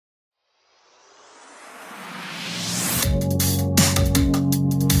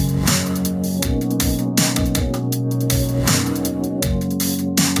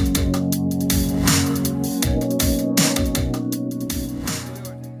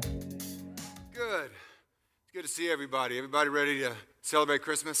Good to see everybody. Everybody ready to celebrate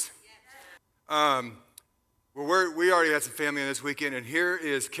Christmas? We already had some family in this weekend, and here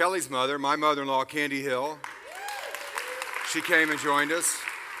is Kelly's mother, my mother-in-law, Candy Hill. She came and joined us.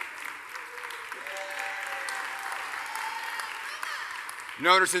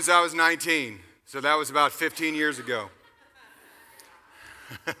 Known her since I was 19, so that was about 15 years ago.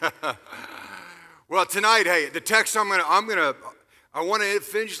 Well, tonight, hey, the text I want to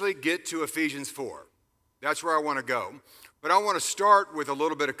eventually get to Ephesians 4. That's where I want to go. But I want to start with a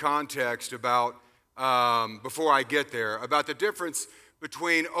little bit of context about, before I get there, about the difference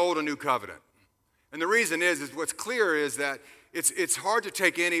between Old and New Covenant. And the reason is what's clear is that it's hard to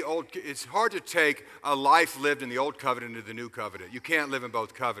take a life lived in the Old Covenant into the New Covenant. You can't live in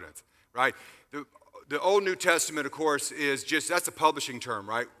both covenants, right? The Old New Testament, of course, that's a publishing term,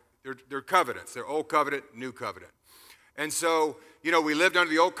 right? They're covenants. They're Old Covenant, New Covenant. And so, we lived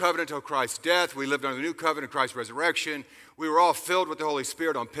under the Old Covenant until Christ's death. We lived under the New Covenant, Christ's resurrection. We were all filled with the Holy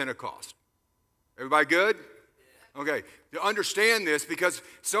Spirit on Pentecost. Everybody good? Okay. To understand this, because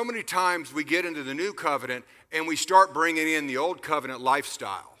so many times we get into the New Covenant and we start bringing in the Old Covenant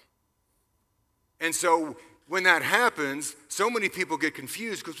lifestyle. And so when that happens, so many people get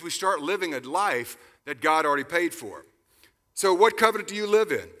confused because we start living a life that God already paid for. So what covenant do you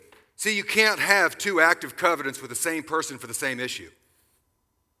live in? See, you can't have two active covenants with the same person for the same issue.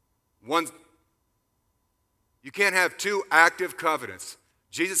 You can't have two active covenants.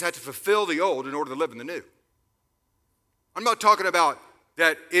 Jesus had to fulfill the old in order to live in the new. I'm not talking about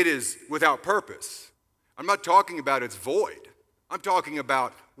that it is without purpose. I'm not talking about it's void. I'm talking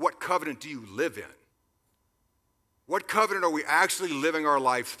about what covenant do you live in? What covenant are we actually living our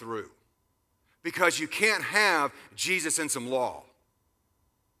life through? Because you can't have Jesus and some law.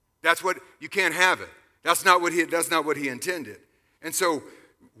 You can't have it. That's not what he intended. And so,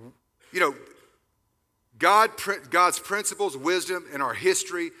 God's principles, wisdom, and our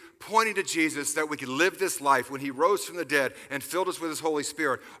history pointing to Jesus that we could live this life when he rose from the dead and filled us with his Holy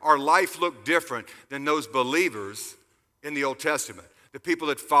Spirit. Our life looked different than those believers in the Old Testament, the people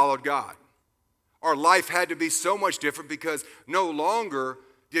that followed God. Our life had to be so much different because no longer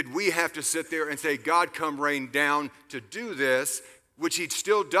did we have to sit there and say, God, come rain down to do this, which he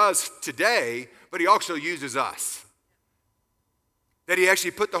still does today, but he also uses us. That he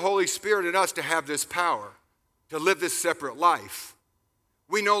actually put the Holy Spirit in us to have this power, to live this separate life.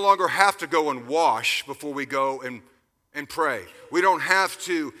 We no longer have to go and wash before we go and pray. We don't have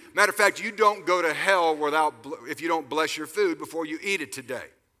to. Matter of fact, you don't go to hell if you don't bless your food before you eat it today.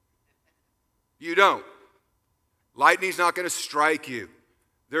 You don't. Lightning's not going to strike you.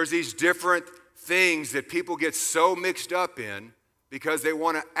 There's these different things that people get so mixed up in because they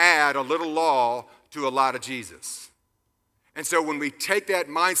want to add a little law to a lot of Jesus. And so when we take that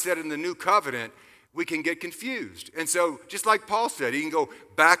mindset in the new covenant, we can get confused. And so just like Paul said, he can go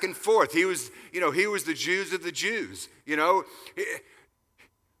back and forth. He was the Jews of the Jews.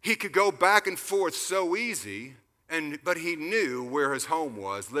 He could go back and forth so easy, but he knew where his home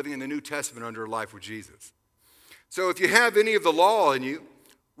was, living in the New Testament under a life with Jesus. So if you have any of the law in you,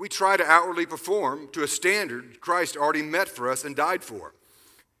 we try to outwardly perform to a standard Christ already met for us and died for.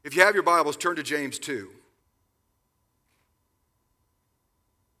 If you have your Bibles, turn to James 2.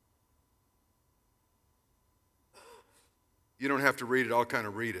 You don't have to read it. I'll kind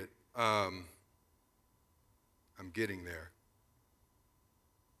of read it. I'm getting there.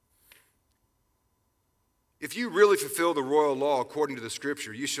 If you really fulfill the royal law according to the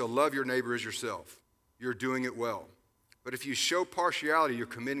Scripture, you shall love your neighbor as yourself. You're doing it well. But if you show partiality, you're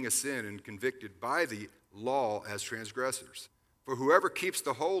committing a sin and convicted by the law as transgressors. For whoever keeps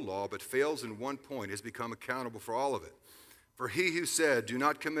the whole law but fails in one point has become accountable for all of it. For he who said, do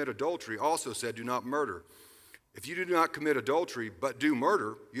not commit adultery, also said, do not murder. If you do not commit adultery but do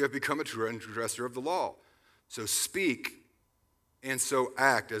murder, you have become a transgressor of the law. So speak and so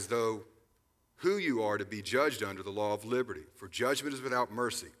act as though who you are to be judged under the law of liberty. For judgment is without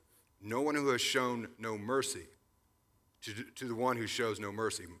mercy. No one who has shown no mercy to the one who shows no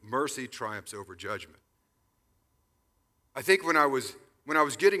mercy. Mercy triumphs over judgment. I think when I was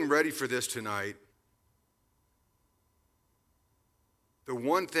getting ready for this tonight, the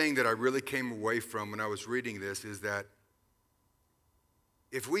one thing that I really came away from when I was reading this is that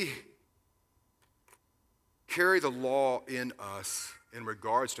if we carry the law in us in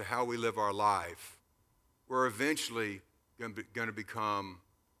regards to how we live our life, we're eventually going to become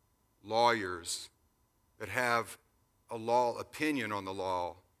lawyers that have a law opinion on the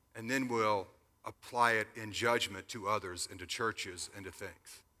law, and then we'll apply it in judgment to others and to churches and to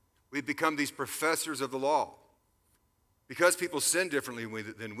things. We've become these professors of the law. Because people sin differently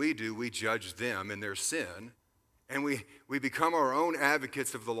than we do, we judge them in their sin, And we become our own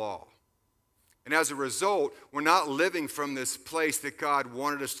advocates of the law. And as a result, we're not living from this place that God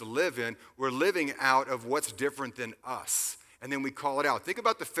wanted us to live in. We're living out of what's different than us. And then we call it out. Think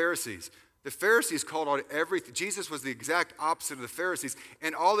about the Pharisees. The Pharisees called out everything. Jesus was the exact opposite of the Pharisees.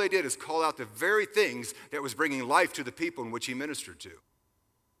 And all they did is call out the very things that was bringing life to the people in which he ministered to.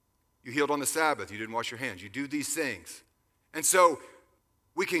 You healed on the Sabbath. You didn't wash your hands. You do these things. And so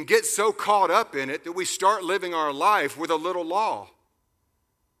we can get so caught up in it that we start living our life with a little law.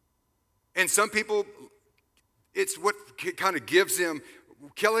 And some people, it's what kind of gives them,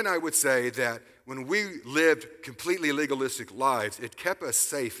 Kelly and I would say that when we lived completely legalistic lives, it kept us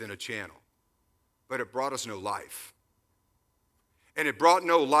safe in a channel, but it brought us no life. And it brought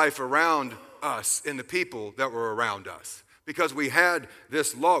no life around us and the people that were around us because we had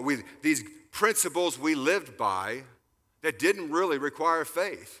this law, these principles we lived by that didn't really require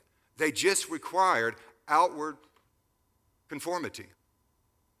faith. They just required outward conformity.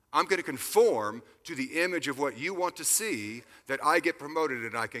 I'm going to conform to the image of what you want to see, that I get promoted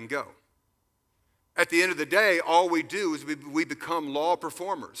and I can go. At the end of the day, all we do is we become law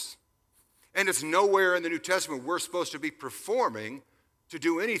performers. And it's nowhere in the New Testament we're supposed to be performing to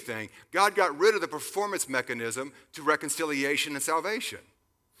do anything. God got rid of the performance mechanism to reconciliation and salvation.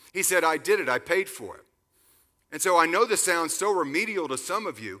 He said, I did it, I paid for it. And so I know this sounds so remedial to some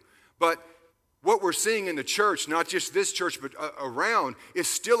of you, but what we're seeing in the church, not just this church, but around, is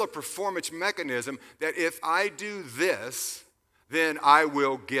still a performance mechanism that if I do this, then I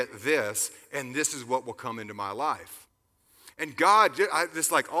will get this, and this is what will come into my life. And God,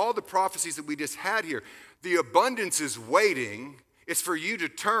 just like all the prophecies that we just had here, the abundance is waiting. It's for you to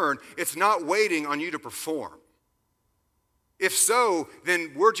turn. It's not waiting on you to perform. If so,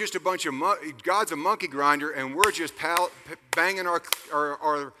 then we're just a bunch of, God's a monkey grinder, and we're just banging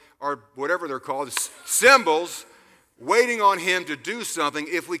our whatever they're called, cymbals, waiting on him to do something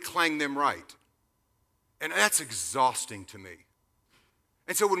if we clang them right. And that's exhausting to me.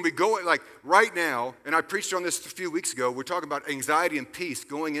 And so when we go, like right now, and I preached on this a few weeks ago, we're talking about anxiety and peace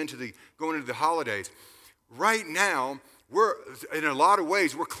going into the holidays. Right now, we're, in a lot of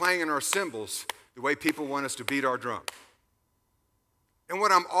ways, we're clanging our cymbals the way people want us to beat our drum. And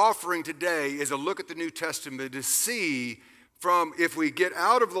what I'm offering today is a look at the New Testament to see from if we get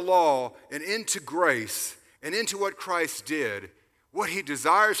out of the law and into grace and into what Christ did, what he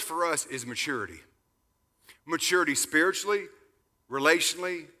desires for us is maturity. Maturity spiritually,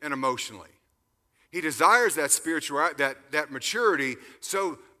 relationally, and emotionally. He desires that that maturity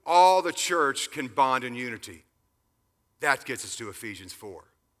so all the church can bond in unity. That gets us to Ephesians 4.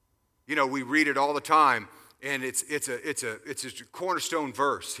 You know, we read it all the time, and it's a cornerstone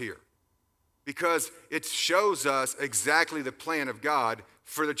verse here because it shows us exactly the plan of God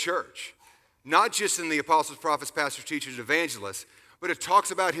for the church. Not just in the apostles, prophets, pastors, teachers, evangelists, but it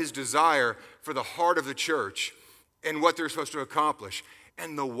talks about his desire for the heart of the church and what they're supposed to accomplish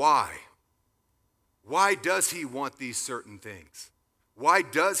and the why. Why does he want these certain things? Why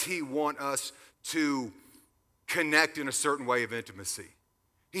does he want us to connect in a certain way of intimacy?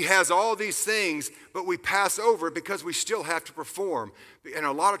 He has all these things, but we pass over it because we still have to perform. And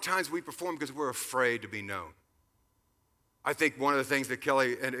a lot of times we perform because we're afraid to be known. I think one of the things that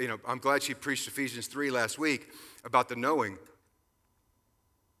Kelly, and I'm glad she preached Ephesians 3 last week about the knowing.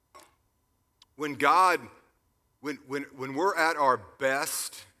 When we're at our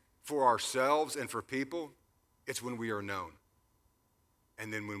best for ourselves and for people, it's when we are known.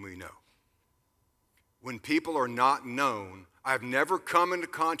 And then when we know. When people are not known, I've never come into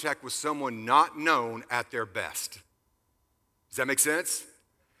contact with someone not known at their best. Does that make sense?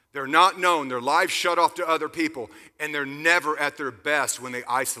 They're not known, their lives shut off to other people, and they're never at their best when they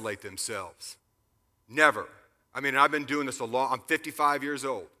isolate themselves. Never. I mean, I've been doing this I'm 55 years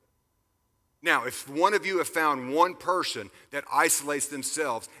old. Now, if one of you have found one person that isolates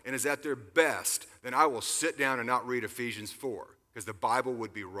themselves and is at their best, then I will sit down and not read Ephesians 4, because the Bible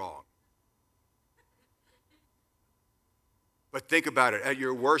would be wrong. But think about it. At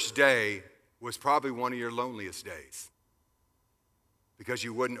your worst day was probably one of your loneliest days because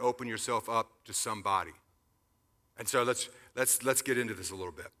you wouldn't open yourself up to somebody. And so let's get into this a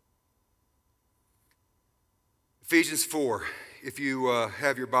little bit. Ephesians 4, if you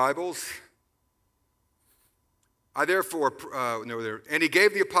have your Bibles. I therefore, and he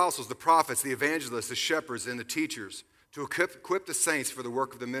gave the apostles, the prophets, the evangelists, the shepherds, and the teachers to equip the saints for the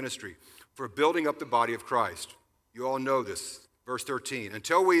work of the ministry, for building up the body of Christ. You all know this. Verse 13.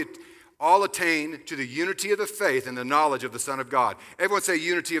 Until we all attain to the unity of the faith and the knowledge of the Son of God. Everyone say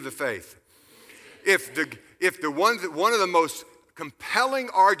unity of the faith. If one of the most compelling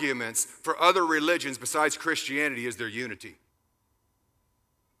arguments for other religions besides Christianity is their unity.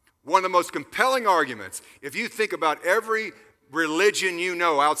 One of the most compelling arguments, if you think about every religion you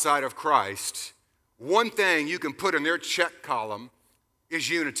know outside of Christ, one thing you can put in their check column is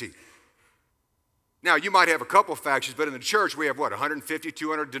unity. Now, you might have a couple factions, but in the church we have, 150,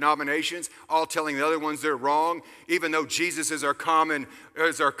 200 denominations, all telling the other ones they're wrong, even though Jesus is our common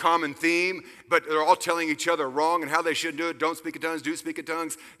theme, but they're all telling each other wrong and how they should do it. Don't speak in tongues, do speak in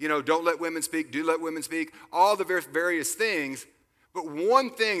tongues. Don't let women speak, do let women speak. All the various things. But one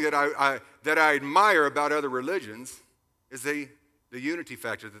thing that I admire about other religions is the unity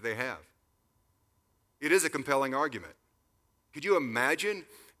factor that they have. It is a compelling argument. Could you imagine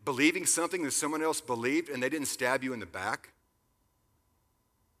believing something that someone else believed and they didn't stab you in the back?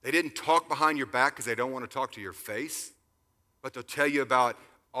 They didn't talk behind your back because they don't want to talk to your face, but they'll tell you about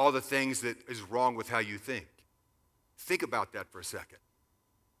all the things that is wrong with how you think. Think about that for a second.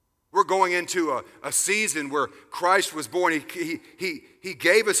 We're going into a season where Christ was born. He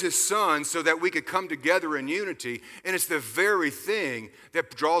gave us his son so that we could come together in unity, and it's the very thing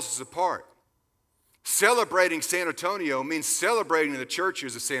that draws us apart. Celebrating San Antonio means celebrating the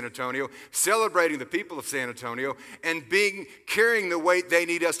churches of San Antonio, celebrating the people of San Antonio, and carrying the weight they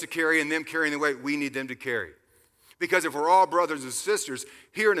need us to carry and them carrying the weight we need them to carry. Because if we're all brothers and sisters,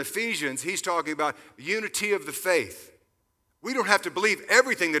 here in Ephesians, he's talking about unity of the faith. We don't have to believe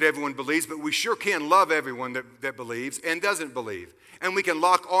everything that everyone believes, but we sure can love everyone that believes and doesn't believe. And we can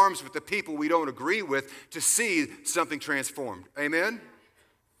lock arms with the people we don't agree with to see something transformed. Amen?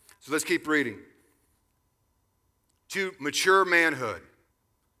 So let's keep reading. To mature manhood,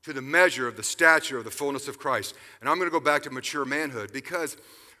 to the measure of the stature of the fullness of Christ. And I'm going to go back to mature manhood because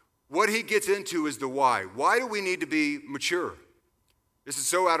what he gets into is the why. Why do we need to be mature? This is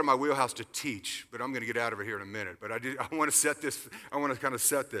so out of my wheelhouse to teach, but I'm going to get out of it here in a minute. But I want to set this. I want to kind of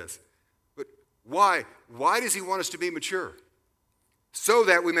set this. But why? Why does he want us to be mature? So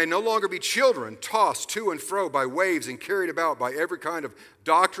that we may no longer be children, tossed to and fro by waves and carried about by every kind of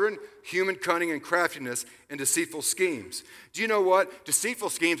doctrine, human cunning and craftiness, and deceitful schemes. Do you know what? Deceitful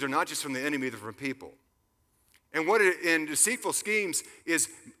schemes are not just from the enemy, they're from people. And in deceitful schemes is,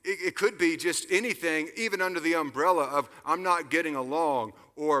 it could be just anything, even under the umbrella of I'm not getting along,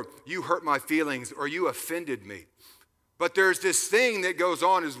 or you hurt my feelings, or you offended me. But there's this thing that goes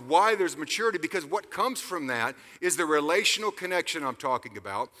on is why there's maturity, because what comes from that is the relational connection I'm talking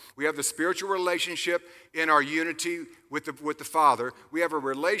about. We have the spiritual relationship in our unity with the Father. We have a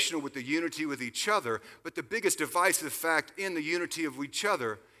relational with the unity with each other. But the biggest divisive fact in the unity of each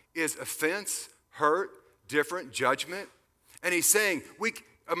other is offense, hurt, different, judgment. And he's saying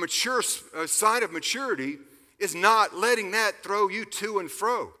a sign of maturity is not letting that throw you to and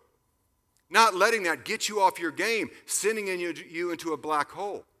fro. Not letting that get you off your game, sending you into a black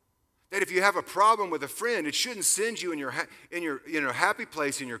hole. That if you have a problem with a friend, it shouldn't send you in your happy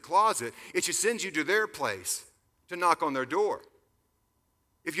place in your closet. It should send you to their place to knock on their door.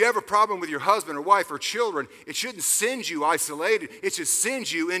 If you have a problem with your husband or wife or children, it shouldn't send you isolated. It should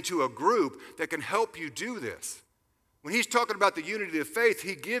send you into a group that can help you do this. When he's talking about the unity of faith,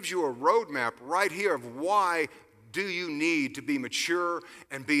 he gives you a roadmap right here of why do you need to be mature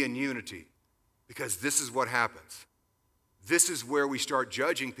and be in unity. Because this is what happens. This is where we start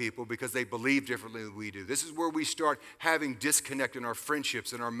judging people because they believe differently than we do. This is where we start having disconnect in our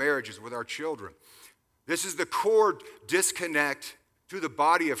friendships and our marriages with our children. This is the core disconnect to the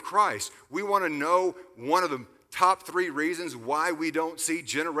body of Christ. We want to know one of the top 3 reasons why we don't see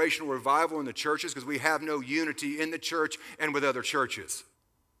generational revival in the churches, because we have no unity in the church and with other churches.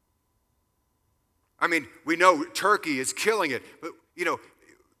 I mean, we know Turkey is killing it, but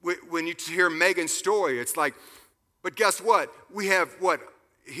when you hear Megan's story, it's like, but guess what? We have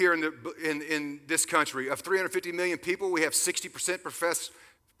here in this country of 350 million people, we have 60%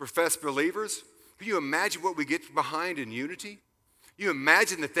 professed believers. Can you imagine what we get behind in unity? You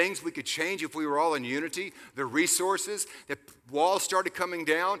imagine the things we could change if we were all in unity, the resources, that walls started coming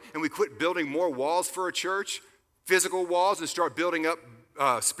down and we quit building more walls for a church, physical walls, and start building up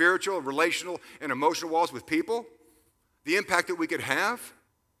spiritual, relational, and emotional walls with people. The impact that we could have.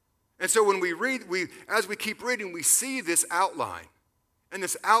 And so when we read, as we keep reading, we see this outline. And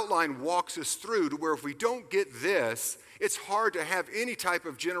this outline walks us through to where if we don't get this, it's hard to have any type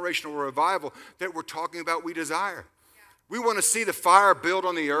of generational revival that we're talking about we desire. Yeah. We want to see the fire build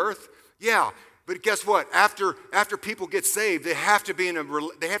on the earth. Yeah, but guess what? After people get saved, they have to be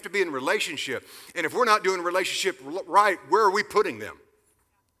in relationship. And if we're not doing relationship right, where are we putting them?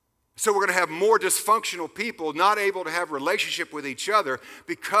 So we're going to have more dysfunctional people not able to have relationship with each other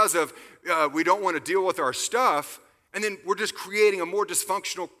because of we don't want to deal with our stuff. And then we're just creating a more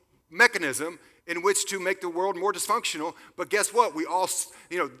dysfunctional mechanism in which to make the world more dysfunctional. But guess what? We all,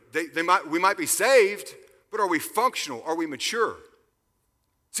 we might be saved, but are we functional? Are we mature?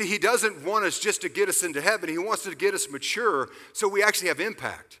 See, he doesn't want us just to get us into heaven. He wants to get us mature so we actually have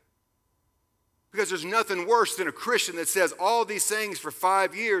impact. Because there's nothing worse than a Christian that says all these things for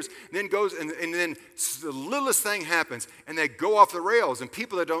 5 years, and then goes and then the littlest thing happens, and they go off the rails. And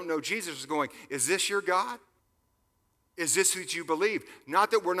people that don't know Jesus are going, is this your God? Is this what you believe?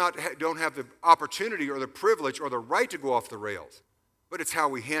 Not that don't have the opportunity or the privilege or the right to go off the rails, but it's how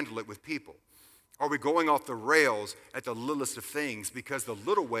we handle it with people. Are we going off the rails at the littlest of things because the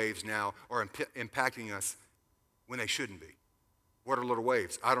little waves now are impacting us when they shouldn't be? What are little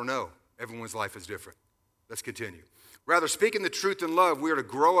waves? I don't know. Everyone's life is different. Let's continue. Rather, speaking the truth in love, we are to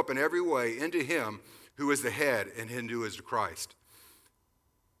grow up in every way into him who is the head and him who is the Christ.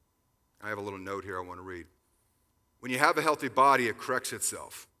 I have a little note here I want to read. When you have a healthy body, it corrects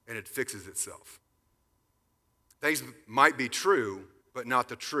itself and it fixes itself. Things might be true, but not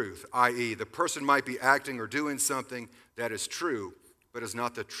the truth, i.e., the person might be acting or doing something that is true, but is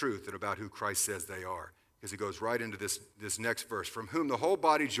not the truth and about who Christ says they are. Because he goes right into this next verse. From whom the whole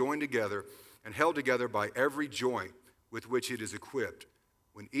body joined together and held together by every joint with which it is equipped,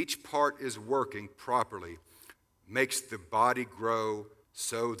 when each part is working properly, makes the body grow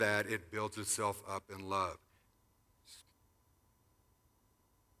so that it builds itself up in love.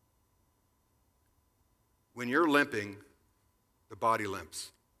 When you're limping, the body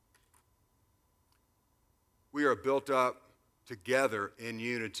limps. We are built up together in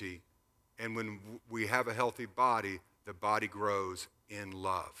unity. And when we have a healthy body, the body grows in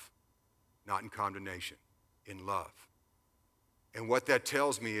love, not in condemnation, in love. And what that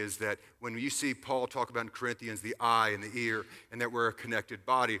tells me is that when you see Paul talk about in Corinthians the eye and the ear and that we're a connected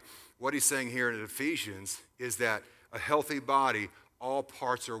body, what he's saying here in Ephesians is that a healthy body, all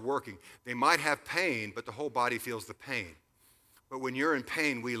parts are working. They might have pain, but the whole body feels the pain. But when you're in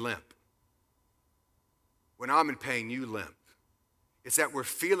pain, we limp. When I'm in pain, you limp. It's that we're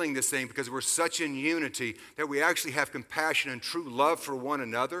feeling the same because we're such in unity that we actually have compassion and true love for one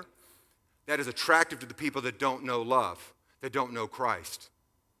another that is attractive to the people that don't know love, that don't know Christ.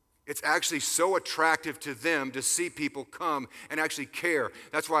 It's actually so attractive to them to see people come and actually care.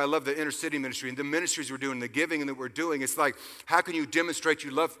 That's why I love the inner city ministry and the ministries we're doing, the giving that we're doing. It's like, how can you demonstrate you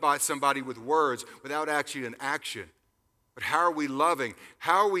love by somebody with words without actually an action? But how are we loving?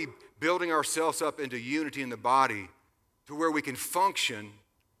 How are we building ourselves up into unity in the body to where we can function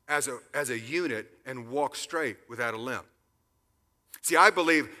as a unit and walk straight without a limp? See, I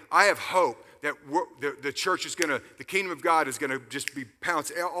have hope that the church is the kingdom of God is going to just be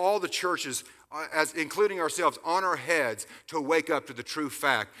pounced. All the churches, including ourselves, on our heads to wake up to the true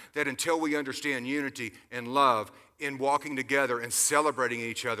fact that until we understand unity and love in walking together and celebrating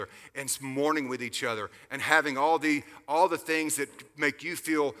each other and mourning with each other and having all the things that make you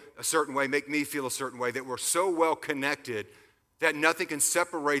feel a certain way, make me feel a certain way, that we're so well connected that nothing can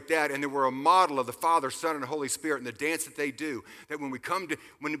separate that, and that we're a model of the Father, Son, and Holy Spirit and the dance that they do, that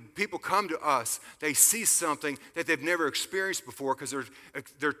when people come to us, they see something that they've never experienced before because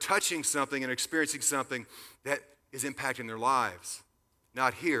they're touching something and experiencing something that is impacting their lives.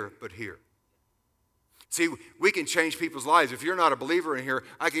 Not here, but here. See, we can change people's lives. If you're not a believer in here,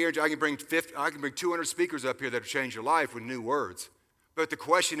 I can bring 200 speakers up here that have changed your life with new words. But the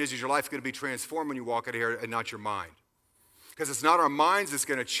question is your life going to be transformed when you walk out of here and not your mind? Because it's not our minds that's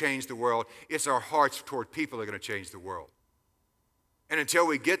going to change the world. It's our hearts toward people that are going to change the world. And until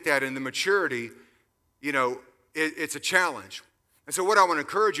we get that in the maturity, it's a challenge. And so what I want to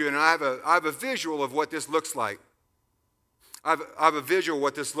encourage you, and I have a visual of what this looks like. I have a visual of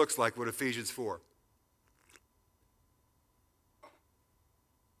what this looks like with Ephesians 4.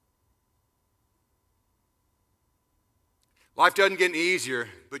 Life doesn't get any easier,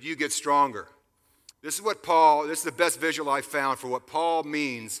 but you get stronger. This is the best visual I found for what Paul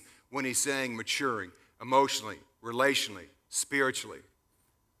means when he's saying maturing, emotionally, relationally, spiritually.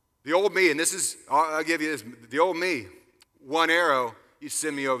 The old me, and I'll give you this, the old me, one arrow, you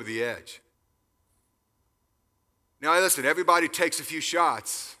send me over the edge. Now listen, everybody takes a few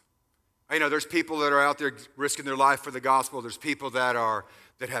shots. There's people that are out there risking their life for the gospel. There's people that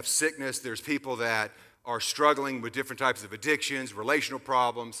have sickness. There's people that are struggling with different types of addictions, relational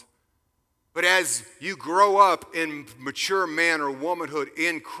problems. But as you grow up in mature man or womanhood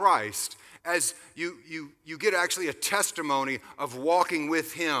in Christ, as you get actually a testimony of walking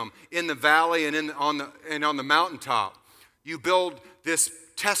with him in the valley and on the mountaintop, you build this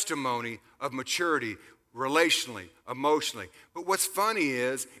testimony of maturity relationally, emotionally. But what's funny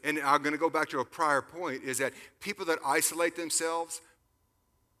is, and I'm going to go back to a prior point, is that people that isolate themselves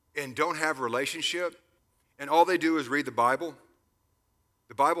and don't have a relationship, and all they do is read the Bible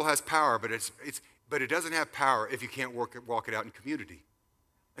has power, but it doesn't have power if you can't walk it out in community.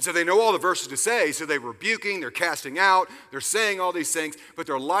 And so they know all the verses to say, so they're rebuking, they're casting out, they're saying all these things, but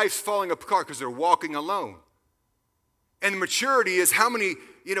their life's falling apart because they're walking alone. And maturity is how many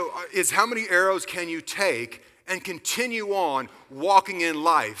arrows can you take and continue on walking in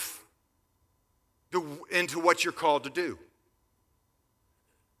life into what you're called to do.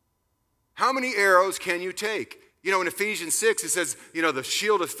 How many arrows can you take? In Ephesians 6, it says, the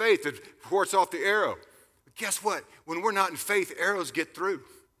shield of faith that warding off the arrow. But guess what? When we're not in faith, arrows get through.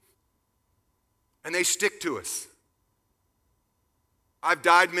 And they stick to us. I've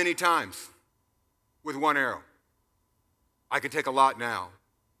died many times with one arrow. I can take a lot now.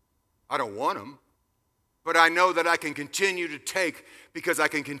 I don't want them. But I know that I can continue to take because I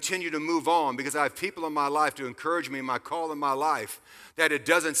can continue to move on because I have people in my life to encourage me in my call in my life that it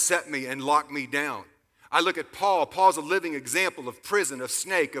doesn't set me and lock me down. I look at Paul. Paul's a living example of prison, of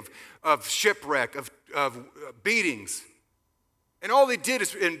snake, of shipwreck, of beatings. And all he did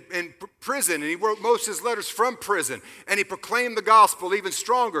is in prison, and he wrote most of his letters from prison, and he proclaimed the gospel even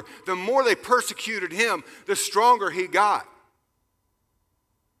stronger. The more they persecuted him, the stronger he got.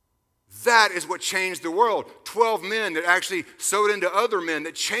 That is what changed the world. 12 men that actually sowed into other men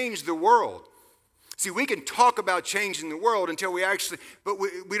that changed the world. See, we can talk about changing the world but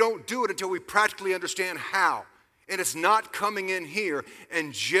we don't do it until we practically understand how. And it's not coming in here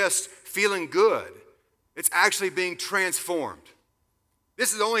and just feeling good. It's actually being transformed.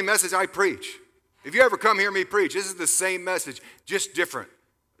 This is the only message I preach. If you ever come hear me preach, this is the same message, just different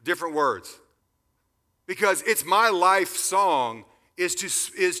words. Because it's my life song is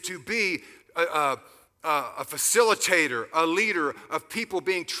to be a facilitator, a leader of people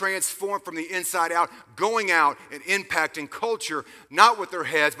being transformed from the inside out, going out and impacting culture, not with their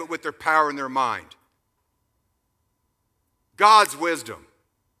heads, but with their power and their mind. God's wisdom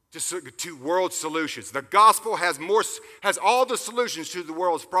to world solutions. The gospel has all the solutions to the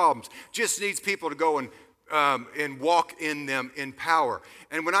world's problems. Just needs people to go and walk in them in power.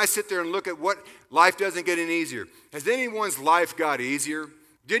 And when I sit there and look at what life doesn't get any easier, has anyone's life got easier?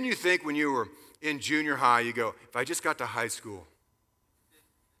 Didn't you think when you were in junior high, you go, if I just got to high school,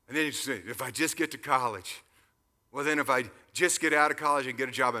 and then you say, if I just get to college, well then if I just get out of college and get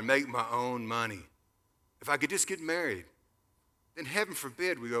a job and make my own money, if I could just get married, then heaven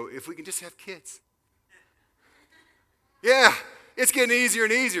forbid we go, if we can just have kids. Yeah, it's getting easier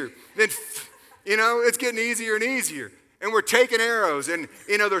and easier. Then, it's getting easier and easier. And we're taking arrows, and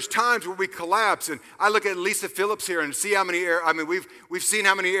there's times where we collapse. And I look at Lisa Phillips here and see how many arrows. I mean, we've seen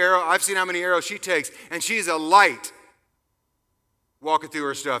how many arrows. I've seen how many arrows she takes, and she's a light walking through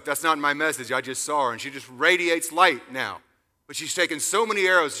her stuff. That's not my message. I just saw her, and she just radiates light now. But she's taken so many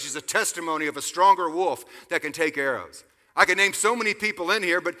arrows. She's a testimony of a stronger wolf that can take arrows. I can name so many people in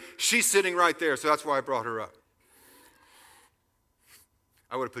here, but she's sitting right there, so that's why I brought her up.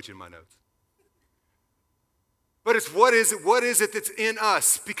 I would have put you in my notes. But it's what is it that's in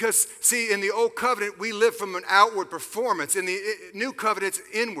us? Because, see, in the old covenant, we live from an outward performance. In the new covenant, it's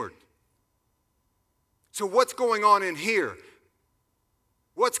inward. So what's going on in here?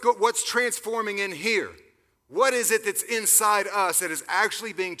 What's transforming in here? What is it that's inside us that is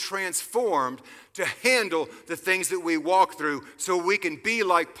actually being transformed to handle the things that we walk through so we can be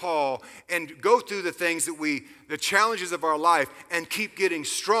like Paul and go through the things the challenges of our life and keep getting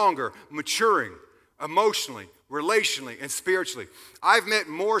stronger, maturing emotionally, relationally, and spiritually. I've met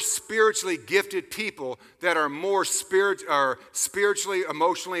more spiritually gifted people that are more spiritually,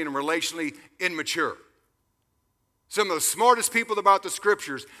 emotionally, and relationally immature. Some of the smartest people about the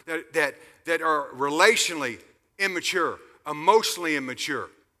scriptures that are relationally immature, emotionally immature,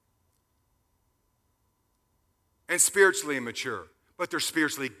 and spiritually immature, but they're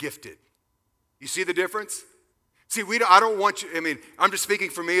spiritually gifted. You see the difference? See, I don't want you, I'm just speaking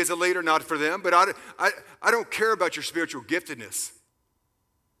for me as a leader, not for them, but I don't care about your spiritual giftedness.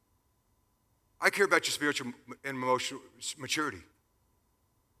 I care about your spiritual and emotional maturity.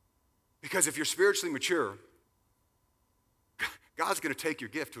 Because if you're spiritually mature, God's going to take your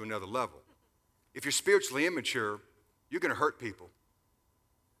gift to another level. If you're spiritually immature, you're going to hurt people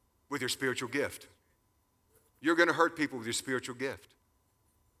with your spiritual gift. You're going to hurt people with your spiritual gift.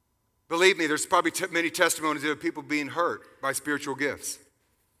 Believe me, there's probably many testimonies of people being hurt by spiritual gifts.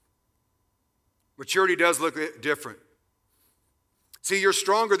 Maturity does look different. See, you're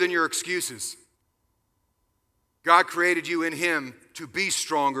stronger than your excuses. God created you in Him to be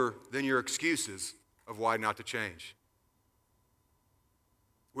stronger than your excuses of why not to change.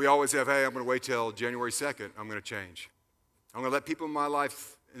 We always have, hey, I'm going to wait till January 2nd, I'm going to change. I'm going to let people in my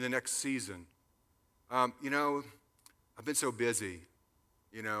life in the next season. I've been so busy.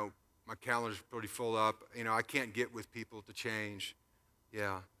 My calendar's pretty full up. I can't get with people to change.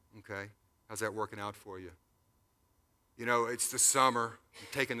 Yeah, okay. How's that working out for you? It's the summer. I'm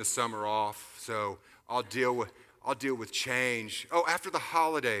taking the summer off, so I'll deal with change. Oh, after the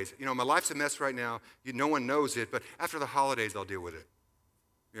holidays. My life's a mess right now. No one knows it, but after the holidays, I'll deal with it.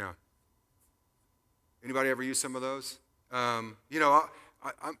 Yeah. Anybody ever use some of those? I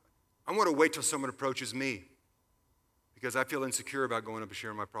want to wait till someone approaches me because I feel insecure about going up and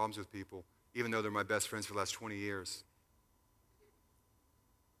sharing my problems with people, even though they're my best friends for the last 20 years.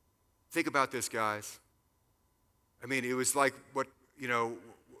 Think about this, guys. It was like what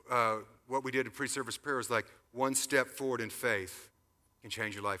we did in pre-service prayer is like one step forward in faith can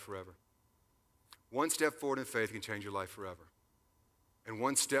change your life forever. One step forward in faith can change your life forever. And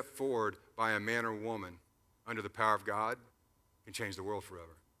one step forward by a man or woman under the power of God can change the world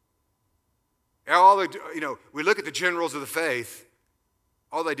forever. We look at the generals of the faith,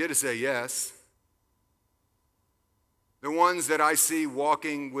 all they did is say yes. The ones that I see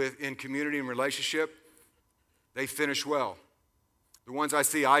walking in community and relationship, they finish well. The ones I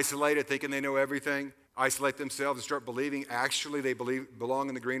see isolated, thinking they know everything, isolate themselves and start believing actually they belong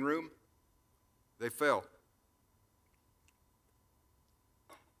in the green room, they fail.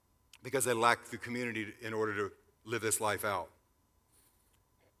 Because they lack the community in order to live this life out.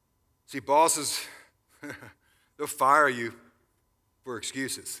 See, bosses, they'll fire you for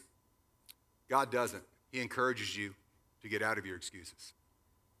excuses. God doesn't. He encourages you to get out of your excuses.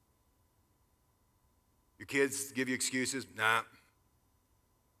 Your kids give you excuses? Nah.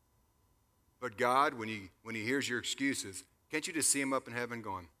 But God, when he hears your excuses, can't you just see him up in heaven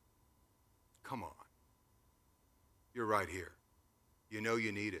going, come on. You're right here. You know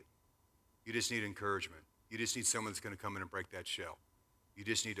you need it. You just need encouragement. You just need someone that's going to come in and break that shell. You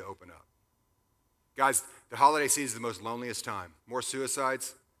just need to open up. Guys, the holiday season is the most loneliest time. More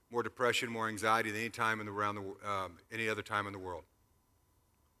suicides, more depression, more anxiety than any other time in the world.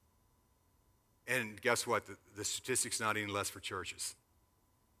 And guess what? The statistic's not any less for churches,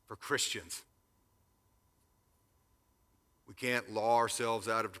 for Christians. We can't law ourselves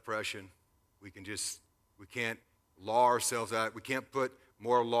out of depression. We can't law ourselves out. We can't put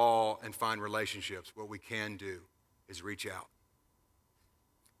more law and find relationships. What we can do is reach out.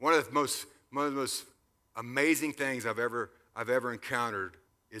 One of the most amazing things I've ever encountered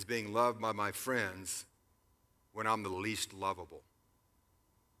is being loved by my friends when I'm the least lovable.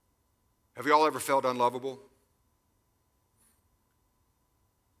 Have you all ever felt unlovable?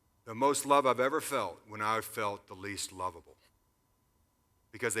 The most love I've ever felt when I felt the least lovable.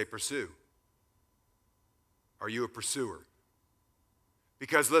 Because they pursue. Are you a pursuer?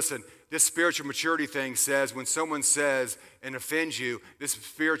 Because listen, this spiritual maturity thing says when someone says and offends you, this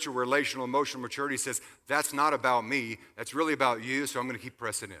spiritual, relational, emotional maturity says, that's not about me, that's really about you, so I'm going to keep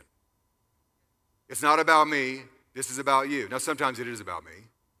pressing in. It's not about me, this is about you. Now, sometimes it is about me,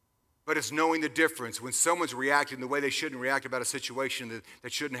 but it's knowing the difference. When someone's reacting the way they shouldn't react about a situation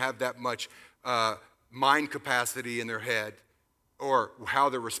that shouldn't have that much mind capacity in their head or how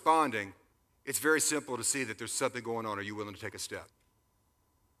they're responding, it's very simple to see that there's something going on. Are you willing to take a step?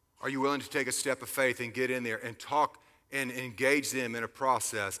 Are you willing to take a step of faith and get in there and talk and engage them in a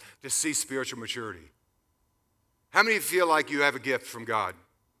process to see spiritual maturity? How many of you feel like you have a gift from God?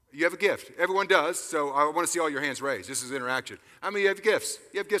 You have a gift. Everyone does, so I want to see all your hands raised. This is interaction. How many of you have gifts?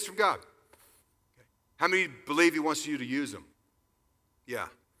 You have gifts from God. Okay. How many believe he wants you to use them? Yeah.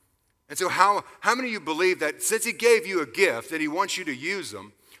 And so how many of you believe that since he gave you a gift, that he wants you to use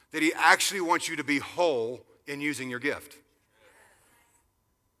them, that he actually wants you to be whole in using your gift?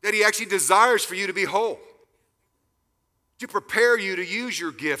 That he actually desires for you to be whole, to prepare you to use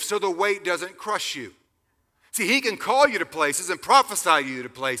your gift so the weight doesn't crush you. See, he can call you to places and prophesy you to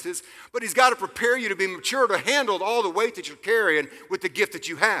places, but he's got to prepare you to be mature to handle all the weight that you're carrying with the gift that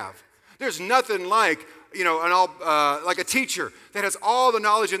you have. There's nothing like, like a teacher that has all the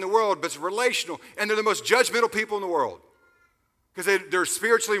knowledge in the world, but it's relational, and they're the most judgmental people in the world because they're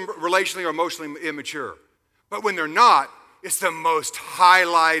spiritually, relationally, or emotionally immature. But when they're not, it's the most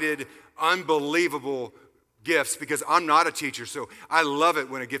highlighted, unbelievable gifts because I'm not a teacher, so I love it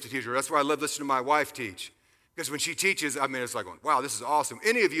when a gifted teacher. That's why I love listening to my wife teach. Because when she teaches, it's like going, wow, this is awesome.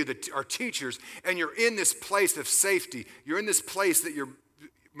 Any of you that are teachers and you're in this place of safety, you're in this place that you're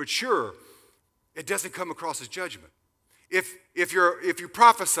mature, it doesn't come across as judgment. If you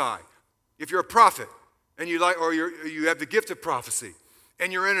prophesy, if you're a prophet and you have the gift of prophecy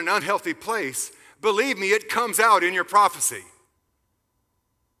and you're in an unhealthy place, believe me, it comes out in your prophecy.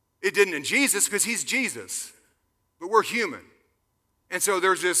 It didn't in Jesus because he's Jesus, but we're human. And so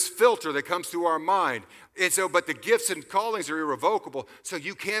there's this filter that comes through our mind. And so, but the gifts and callings are irrevocable, so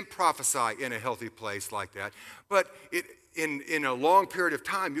you can prophesy in a healthy place like that. But in a long period of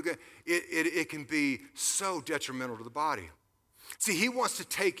time, it can be so detrimental to the body. See, he wants to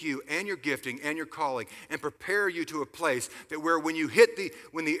take you and your gifting and your calling and prepare you to a place that where when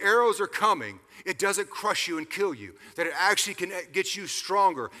the arrows are coming, it doesn't crush you and kill you. That it actually can get you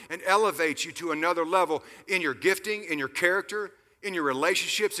stronger and elevate you to another level in your gifting, in your character, in your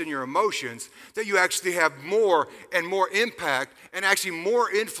relationships, in your emotions, that you actually have more and more impact and actually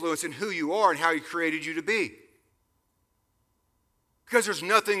more influence in who you are and how he created you to be. Because there's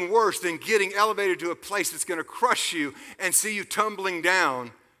nothing worse than getting elevated to a place that's going to crush you and see you tumbling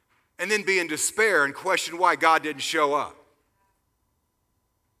down and then be in despair and question why God didn't show up.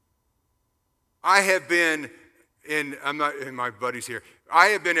 I have been I'm not in my buddies here. I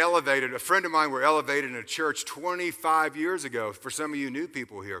have been elevated. A friend of mine were elevated in a church 25 years ago, for some of you new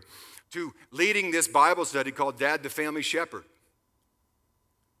people here, to leading this Bible study called Dad the Family Shepherd.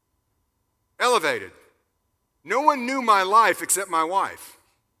 Elevated. No one knew my life except my wife.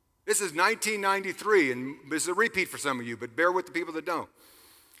 This is 1993, and this is a repeat for some of you, but bear with the people that don't.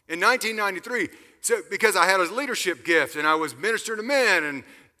 In 1993, because I had a leadership gift and I was ministering to men, and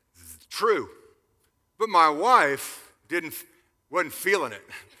true. But my wife wasn't feeling it.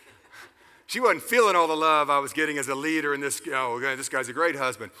 She wasn't feeling all the love I was getting as a leader, and this guy's a great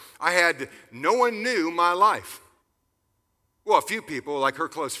husband. No one knew my life. Well, a few people, like her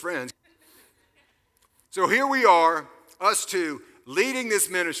close friends. So here we are, us two, leading this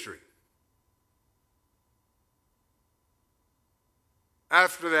ministry.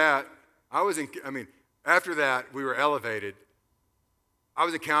 After that, we were elevated. I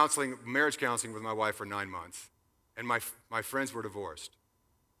was in marriage counseling with my wife for 9 months, and my friends were divorced.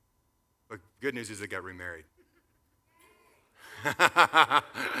 But good news is they got remarried.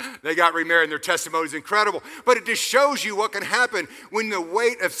 They got remarried, and their testimony is incredible. But it just shows you what can happen when the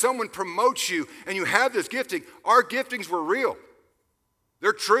weight of someone promotes you and you have this gifting. Our giftings were real.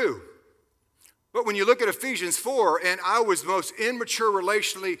 They're true. But when you look at Ephesians 4, and I was most immature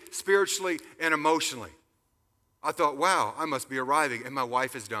relationally, spiritually, and emotionally, I thought, wow, I must be arriving, and my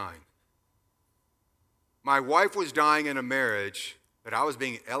wife is dying. My wife was dying in a marriage, but I was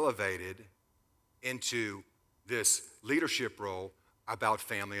being elevated into this leadership role about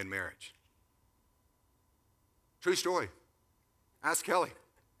family and marriage. True story. Ask Kelly.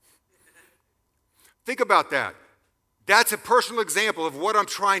 Think about that. That's a personal example of what I'm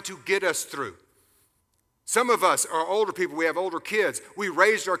trying to get us through. Some of us are older people, we have older kids. We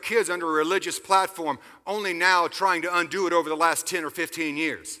raised our kids under a religious platform, only now trying to undo it over the last 10 or 15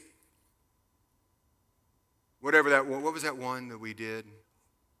 years. What was that one that we did?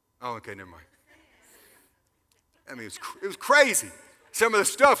 Oh, okay, never mind. It was crazy. Some of the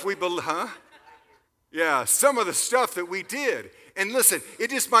stuff some of the stuff that we did. And listen,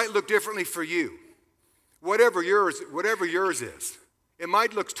 it just might look differently for you. Whatever yours is, it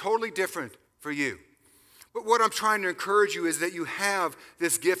might look totally different for you. But what I'm trying to encourage you is that you have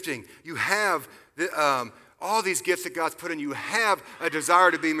this gifting. You have all these gifts that God's put in you. You have a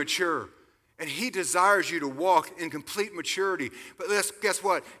desire to be mature. And he desires you to walk in complete maturity. But guess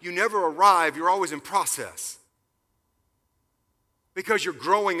what? You never arrive. You're always in process. Because you're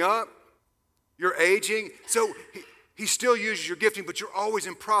growing up. You're aging. So he still uses your gifting, but you're always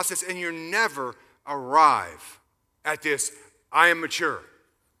in process, and you never arrive at this, I am mature.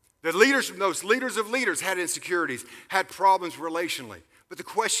 Those leaders of leaders had insecurities, had problems relationally. But the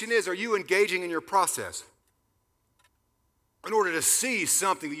question is, are you engaging in your process in order to see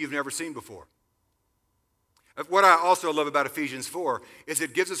something that you've never seen before? What I also love about Ephesians 4 is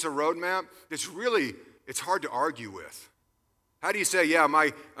it gives us a roadmap it's hard to argue with. How do you say,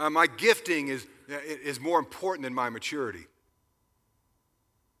 my gifting is more important than my maturity?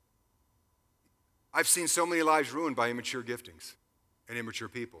 I've seen so many lives ruined by immature giftings and immature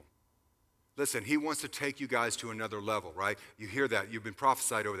people. Listen, he wants to take you guys to another level, right? You hear that. You've been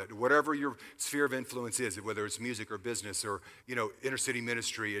prophesied over that. Whatever your sphere of influence is, whether it's music or business or, inner city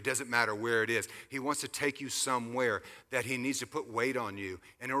ministry, it doesn't matter where it is. He wants to take you somewhere that he needs to put weight on you.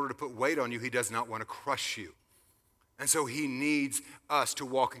 In order to put weight on you, he does not want to crush you. And so he needs us to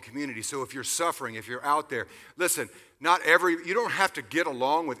walk in community. So if you're suffering, if you're out there, listen, you don't have to get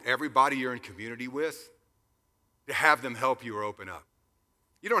along with everybody you're in community with to have them help you or open up.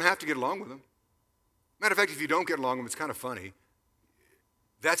 You don't have to get along with them. Matter of fact, if you don't get along with them, it's kind of funny.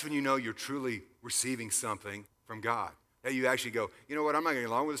 That's when you know you're truly receiving something from God. That you actually go, you know what, I'm not getting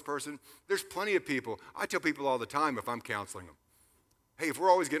along with this person. There's plenty of people. I tell people all the time if I'm counseling them, hey, if we're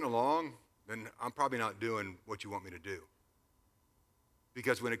always getting along, then I'm probably not doing what you want me to do.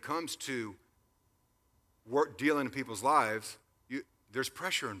 Because when it comes to dealing in people's lives, there's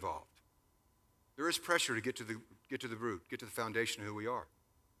pressure involved. There is pressure to get to the root, get to the foundation of who we are.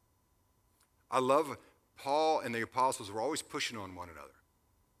 I love Paul and the apostles were always pushing on one another.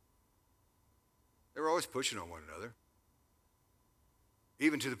 They were always pushing on one another.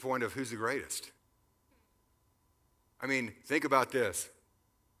 Even to the point of who's the greatest. I mean, think about this.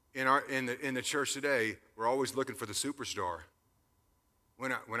 In the church today, we're always looking for the superstar.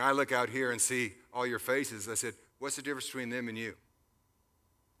 When I look out here and see all your faces, I said, what's the difference between them and you?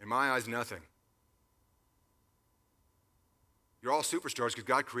 In my eyes, nothing. You're all superstars because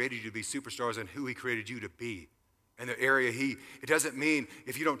God created you to be superstars in who he created you to be. And the area it doesn't mean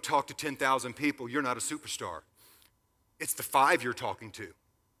if you don't talk to 10,000 people, you're not a superstar. It's the 5 you're talking to.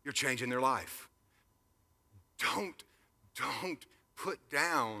 You're changing their life. Don't put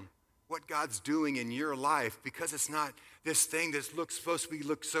down what God's doing in your life because it's not this thing that's supposed to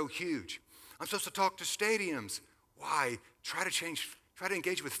look so huge. I'm supposed to talk to stadiums. Why? Try to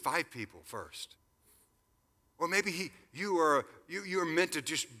engage with 5 people first. Or maybe you are meant to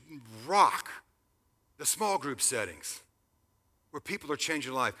just rock the small group settings where people are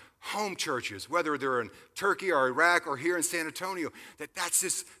changing life. Home churches, whether they're in Turkey or Iraq or here in San Antonio, that's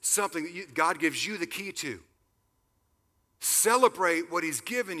just something that God gives you the key to. Celebrate what he's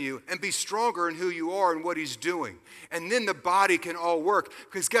given you and be stronger in who you are and what he's doing. And then the body can all work.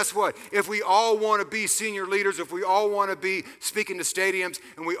 Because guess what? If we all want to be senior leaders, if we all want to be speaking to stadiums,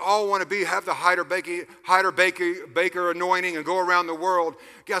 and we all want to have the Hyder Baker anointing and go around the world,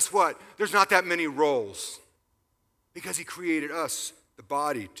 guess what? There's not that many roles. Because he created us, the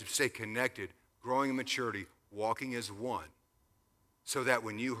body, to stay connected, growing in maturity, walking as one. So that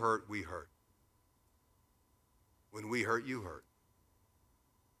when you hurt, we hurt. When we hurt, you hurt.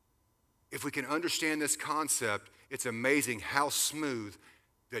 If we can understand this concept, it's amazing how smooth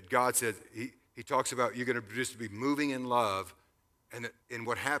that God says, he talks about you're going to just be moving in love, and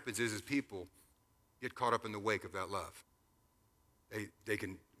what happens is people get caught up in the wake of that love. They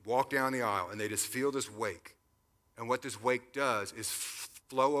can walk down the aisle, and they just feel this wake. And what this wake does is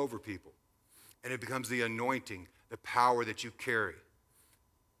flow over people, and it becomes the anointing, the power that you carry.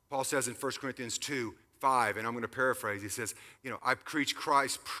 Paul says in 1 Corinthians 2:5, and I'm going to paraphrase, he says, I preach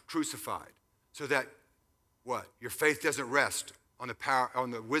Christ crucified so that, what? Your faith doesn't rest on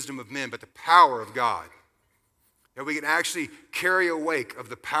the wisdom of men, but the power of God. That we can actually carry a wake of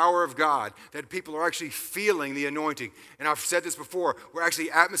the power of God, that people are actually feeling the anointing. And I've said this before, where actually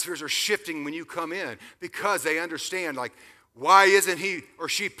atmospheres are shifting when you come in because they understand, why isn't he or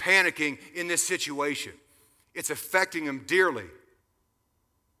she panicking in this situation? It's affecting them dearly.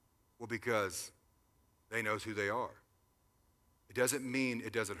 Well, because they know who they are. It doesn't mean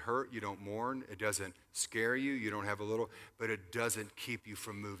it doesn't hurt, you don't mourn, it doesn't scare you, you don't have but it doesn't keep you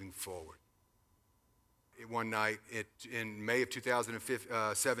from moving forward. One night in May of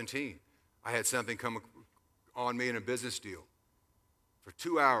 2017, I had something come on me in a business deal. For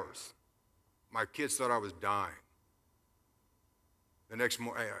 2 hours, my kids thought I was dying. The next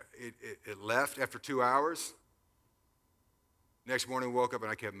morning, it left after 2 hours. Next morning, I woke up and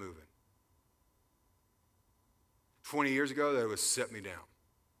I kept moving. 20 years ago, that would set me down.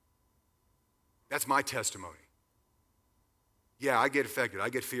 That's my testimony. Yeah, I get affected. I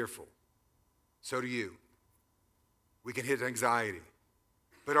get fearful. So do you. We can hit anxiety.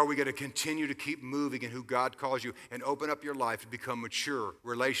 But are we going to continue to keep moving in who God calls you and open up your life to become mature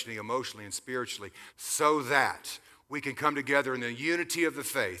relationally, emotionally, and spiritually so that we can come together in the unity of the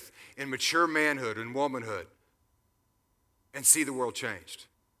faith, in mature manhood and womanhood, and see the world changed?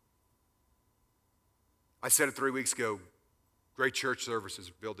 I said it 3 weeks ago, great church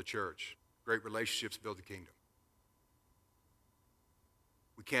services build the church. Great relationships build the kingdom.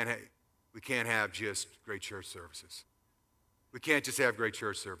 We can't have just great church services. We can't just have great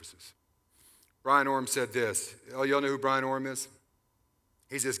church services. Brian Orm said this. Oh, y'all know who Brian Orm is?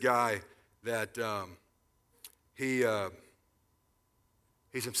 He's this guy that he's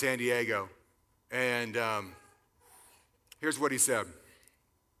from San Diego. And here's what he said.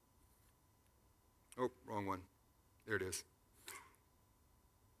 Oh, wrong one. There it is.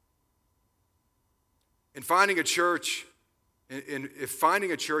 In finding a church, if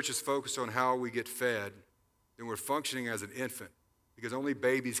finding a church is focused on how we get fed, then we're functioning as an infant because only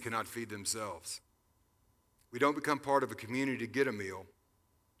babies cannot feed themselves. We don't become part of a community to get a meal.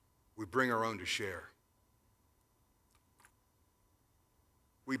 We bring our own to share.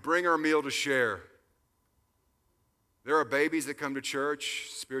 We bring our meal to share. There are babies that come to church,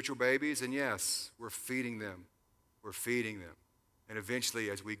 spiritual babies, and yes, we're feeding them. We're feeding them. And eventually,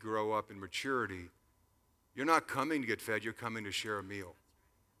 as we grow up in maturity, you're not coming to get fed, you're coming to share a meal.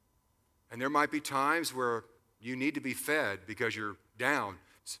 And there might be times where you need to be fed because you're down,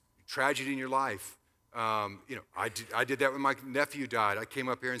 tragedy in your life. I did that when my nephew died. I came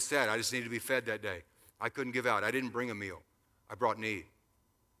up here and said, I just needed to be fed that day. I couldn't give out. I didn't bring a meal. I brought need.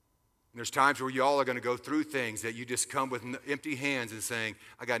 And there's times where y'all are going to go through things that you just come with empty hands and saying,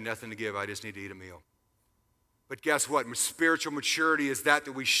 I got nothing to give. I just need to eat a meal. But guess what? Spiritual maturity is that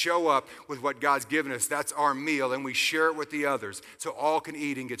we show up with what God's given us. That's our meal, and we share it with the others so all can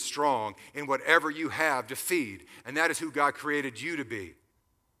eat and get strong in whatever you have to feed. And that is who God created you to be.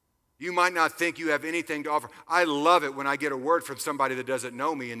 You might not think you have anything to offer. I love it when I get a word from somebody that doesn't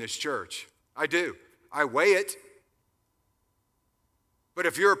know me in this church. I do. I weigh it. But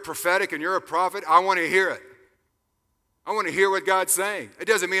if you're a prophetic and you're a prophet, I want to hear it. I want to hear what God's saying. It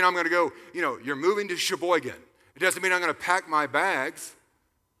doesn't mean I'm going to go, you're moving to Sheboygan. It doesn't mean I'm going to pack my bags,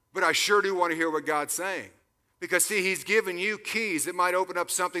 but I sure do want to hear what God's saying. Because, see, he's given you keys that might open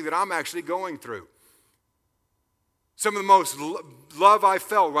up something that I'm actually going through. Some of the most love I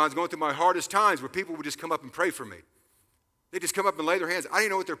felt when I was going through my hardest times were people would just come up and pray for me. They just come up and lay their hands. I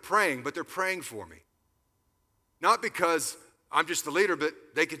didn't know what they're praying, but they're praying for me. Not because I'm just the leader, but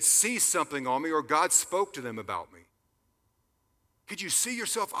they could see something on me or God spoke to them about me. Could you see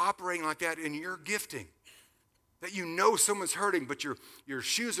yourself operating like that in your gifting? That you know someone's hurting, but your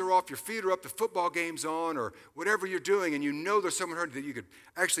shoes are off, your feet are up, the football game's on, or whatever you're doing, and you know there's someone hurting, that you could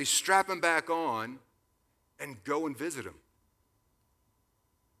actually strap them back on and go and visit them.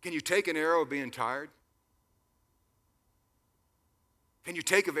 Can you take an arrow of being tired? Can you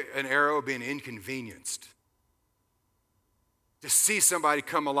take an arrow of being inconvenienced? To see somebody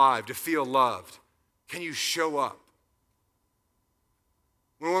come alive, to feel loved. Can you show up?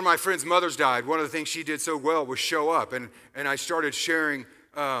 When one of my friend's mothers died, one of the things she did so well was show up. And I started sharing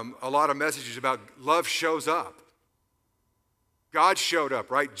a lot of messages about love shows up. God showed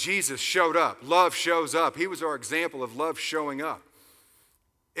up, right? Jesus showed up. Love shows up. He was our example of love showing up.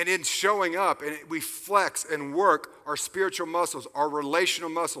 And in showing up, we flex and work our spiritual muscles, our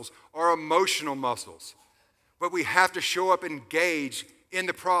relational muscles, our emotional muscles. But we have to show up and engage in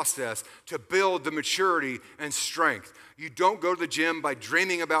the process to build the maturity and strength. You don't go to the gym by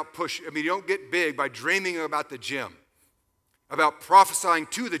dreaming about you don't get big by dreaming about the gym, about prophesying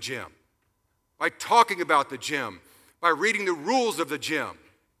to the gym, by talking about the gym, by reading the rules of the gym.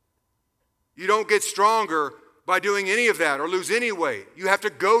 You don't get stronger by doing any of that or lose any weight. You have to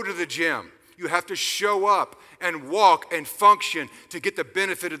go to the gym. You have to show up and walk and function to get the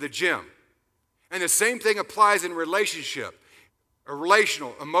benefit of the gym. And the same thing applies in relationship.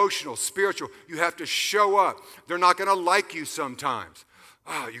 Relational, emotional, spiritual. You have to show up. They're not going to like you sometimes.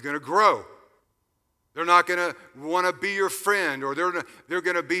 You're going to grow. They're not going to want to be your friend, or they're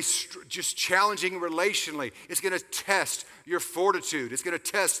going to be just challenging relationally. It's going to test your fortitude. It's going to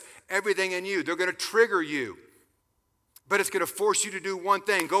test everything in you. They're going to trigger you. But it's going to force you to do one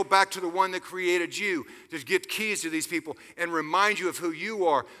thing. Go back to the one that created you, to get keys to these people and remind you of who you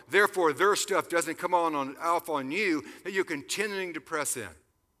are. Therefore, their stuff doesn't come off on you, that you're continuing to press in.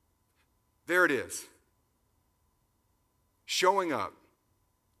 There it is. Showing up.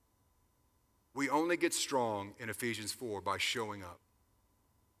 We only get strong in Ephesians 4 by showing up,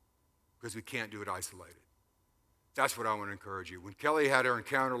 because we can't do it isolated. That's what I want to encourage you. When Kelly had her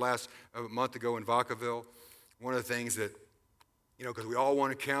encounter a month ago in Vacaville, one of the things that, because we all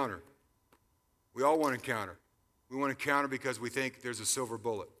want to encounter. We all want to encounter. We want to encounter because we think there's a silver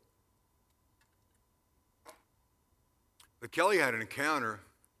bullet. But Kelly had an encounter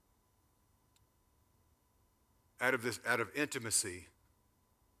out of intimacy,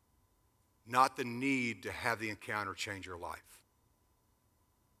 not the need to have the encounter change her life.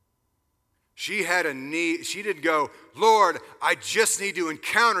 She had a need. She didn't go, Lord, I just need to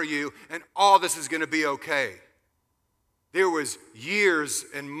encounter you and all this is going to be okay. There was years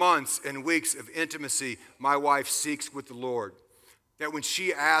and months and weeks of intimacy my wife seeks with the Lord. That when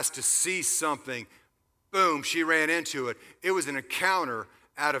she asked to see something, boom, she ran into it. It was an encounter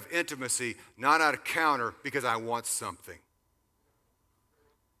out of intimacy, not out of counter because I want something.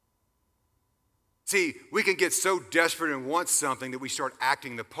 See, we can get so desperate and want something that we start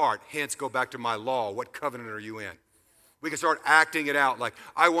acting the part. Hence, go back to my law. What covenant are you in? We can start acting it out like,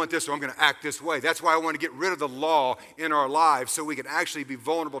 I want this, so I'm going to act this way. That's why I want to get rid of the law in our lives so we can actually be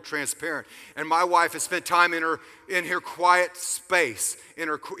vulnerable, transparent. And my wife has spent time in her quiet space, in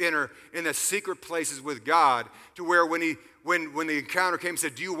the secret places with God, to where when the encounter came and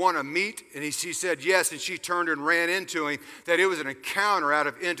said, do you want to meet? And she said yes, and she turned and ran into him, that it was an encounter out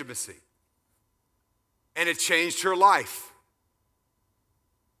of intimacy. And it changed her life.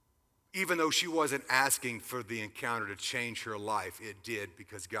 Even though she wasn't asking for the encounter to change her life, it did,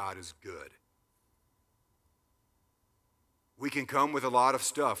 because God is good. We can come with a lot of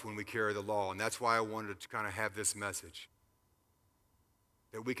stuff when we carry the law, and that's why I wanted to kind of have this message.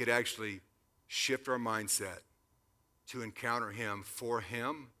 That we could actually shift our mindset to encounter him for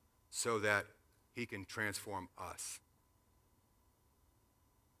him so that he can transform us.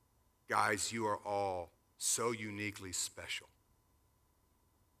 Guys, you are all so uniquely special.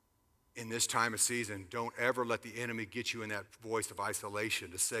 In this time of season, don't ever let the enemy get you in that voice of isolation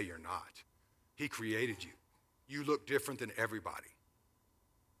to say you're not. He created you. You look different than everybody.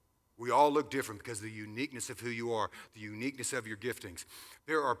 We all look different because of the uniqueness of who you are, the uniqueness of your giftings.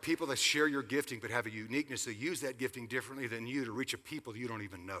 There are people that share your gifting but have a uniqueness to use that gifting differently than you to reach a people you don't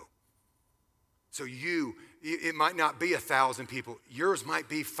even know. So it might not be 1,000 people. Yours might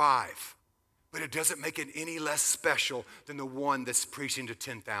be 5. But it doesn't make it any less special than the one that's preaching to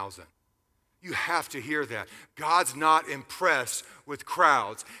 10,000. You have to hear that. God's not impressed with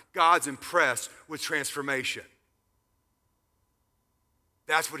crowds. God's impressed with transformation.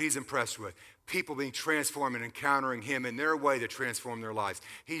 That's what he's impressed with. People being transformed and encountering him in their way to transform their lives.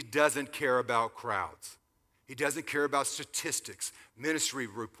 He doesn't care about crowds. He doesn't care about statistics, ministry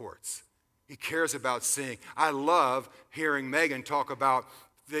reports. He cares about seeing. I love hearing Megan talk about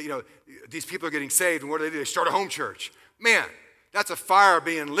these people are getting saved, and what do? They start a home church. Man, that's a fire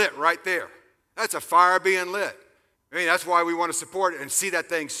being lit right there. That's a fire being lit. I mean, that's why we want to support it and see that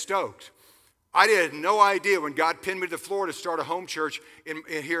thing stoked. I had no idea when God pinned me to the floor to start a home church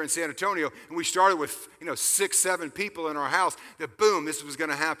here in San Antonio, and we started with 6, 7 people in our house, that boom, this was going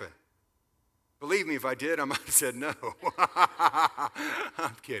to happen. Believe me, if I did, I might have said no.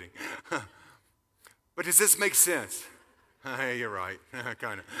 I'm kidding. But does this make sense? Hey, you're right,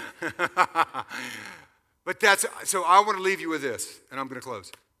 kind of. But so I want to leave you with this, and I'm going to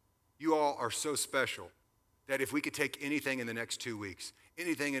close. You all are so special that if we could take anything in the next 2 weeks,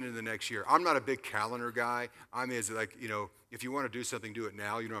 anything into the next year. I'm not a big calendar guy. I mean, it's like, if you want to do something, do it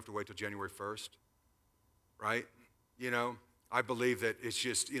now. You don't have to wait till January 1st, right? I believe that it's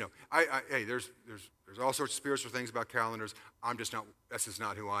just, hey, there's all sorts of spiritual things about calendars. That's just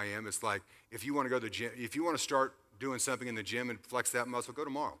not who I am. It's like, if you want to go to the gym, if you want to start doing something in the gym and flex that muscle, go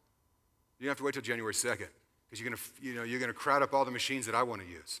tomorrow. You don't have to wait till January 2nd, because you're going to crowd up all the machines that I want to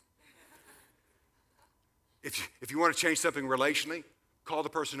use. If you want to change something relationally, call the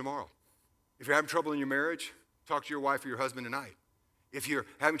person tomorrow. If you're having trouble in your marriage, talk to your wife or your husband tonight. If you're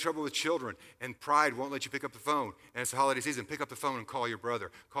having trouble with children and pride won't let you pick up the phone, and it's the holiday season, pick up the phone and call your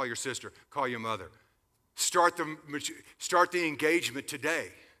brother, call your sister, call your mother. Start the engagement today,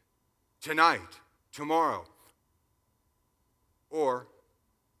 tonight, tomorrow. Or,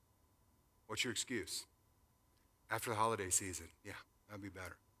 what's your excuse? After the holiday season, yeah, that'd be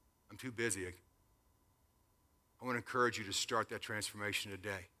better. I'm too busy. I want to encourage you to start that transformation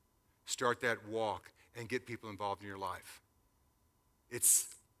today. Start that walk and get people involved in your life.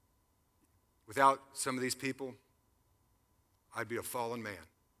 Without some of these people, I'd be a fallen man.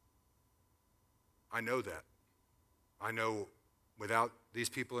 I know that. I know without these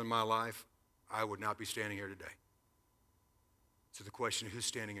people in my life, I would not be standing here today. So the question is, who's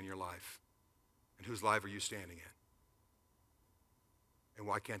standing in your life? And whose life are you standing in? And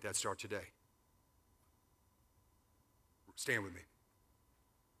why can't that start today? Stand with me.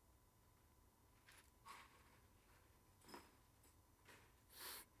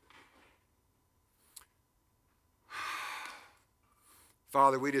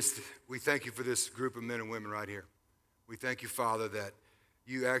 Father, we thank you for this group of men and women right here. We thank you, Father, that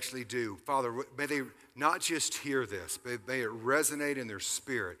you actually do. Father, may they not just hear this, but may it resonate in their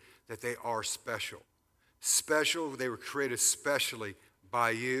spirit that they are special. Special, they were created specially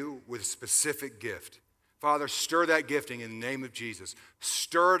by you with a specific gift. Father, stir that gifting in the name of Jesus.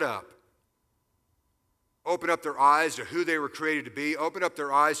 Stir it up. Open up their eyes to who they were created to be. Open up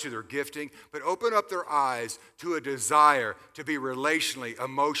their eyes to their gifting. But open up their eyes to a desire to be relationally,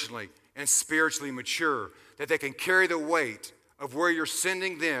 emotionally, and spiritually mature. That they can carry the weight of where you're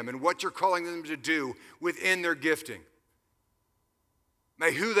sending them and what you're calling them to do within their gifting.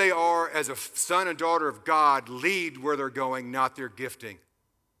 May who they are as a son and daughter of God lead where they're going, not their gifting.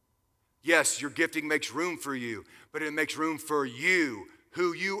 Yes, your gifting makes room for you, but it makes room for you,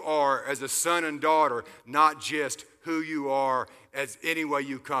 who you are as a son and daughter, not just who you are as any way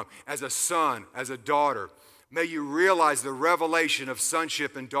you come. As a son, as a daughter, may you realize the revelation of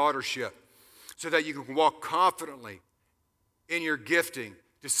sonship and daughtership so that you can walk confidently in your gifting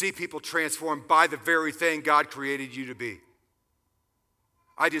to see people transformed by the very thing God created you to be.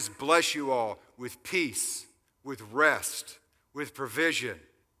 I just bless you all with peace, with rest, with provision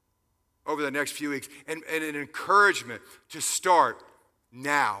over the next few weeks, and an encouragement to start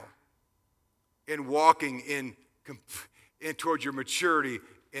now in walking in towards your maturity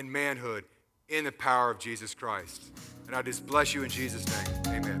in manhood in the power of Jesus Christ. And I just bless you in Jesus'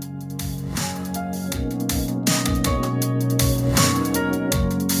 name. Amen.